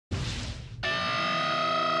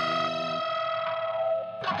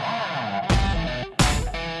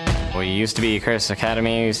We used to be Curse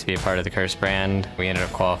Academy, we used to be a part of the Curse brand. We ended up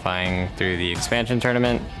qualifying through the expansion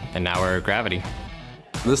tournament, and now we're Gravity.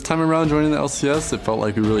 This time around joining the LCS, it felt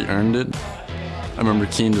like we really earned it. I remember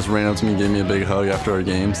Keane just ran up to me and gave me a big hug after our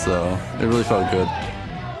game, so it really felt good.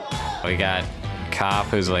 We got Cop,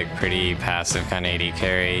 who's like pretty passive kind of AD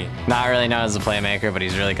carry. Not really known as a playmaker, but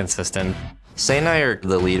he's really consistent. Say and I are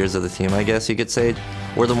the leaders of the team, I guess you could say.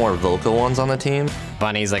 We're the more vocal ones on the team.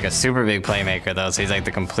 Bunny's like a super big playmaker though, so he's like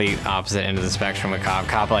the complete opposite end of the spectrum with Cop.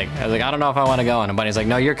 Cop like, I was like, I don't know if I want to go, and Bunny's like,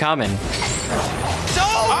 no, you're coming. So,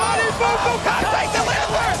 FuFuu can't take the lead.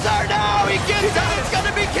 Hauntzer now, he gets it, it's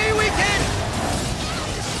gonna be key weekend.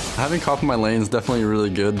 Having Cop in my lane is definitely really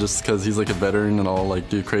good just because he's like a veteran and I'll like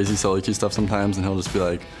do crazy solo queue stuff sometimes and he'll just be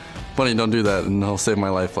like, Bunny, don't do that, and he'll save my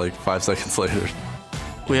life like 5 seconds later.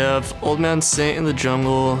 We have Old Man Saint in the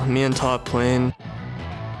jungle, me in top lane.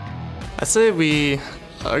 I'd say we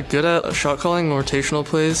are good at shot calling rotational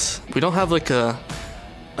plays. We don't have like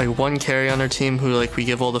one carry on our team who like we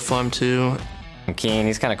give all the farm to. Keane,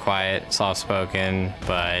 he's kind of quiet, soft-spoken,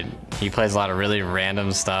 but he plays a lot of really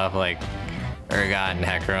random stuff like Urgot and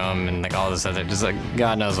Hecarim and like all this other, just like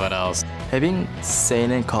God knows what else. Having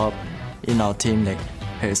Saint and Cop in our team like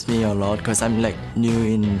helps me a lot because I'm like new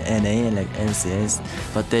in NA and like LCS,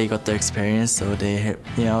 but they got the experience, so they help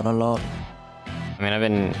me out a lot. I mean, I've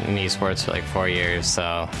been in esports for like 4 years,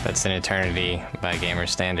 so that's an eternity by gamer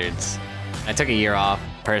standards. I took a year off.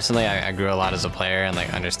 Personally, I grew a lot as a player and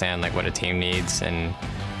like understand like what a team needs and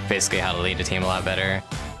basically how to lead a team a lot better.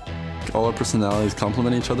 All our personalities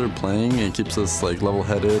complement each other playing. It keeps us like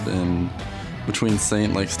level-headed, and between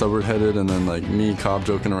Saint like stubborn-headed and then like me, Cobb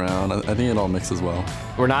joking around, I think it all mixes well.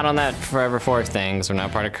 We're not on that forever fork thing, so we're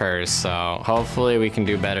not part of Curse, so hopefully we can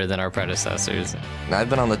do better than our predecessors.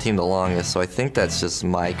 I've been on the team the longest, so I think that's just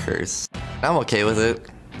my curse. I'm okay with it.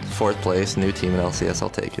 4th place, new team in LCS, I'll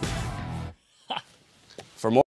take it.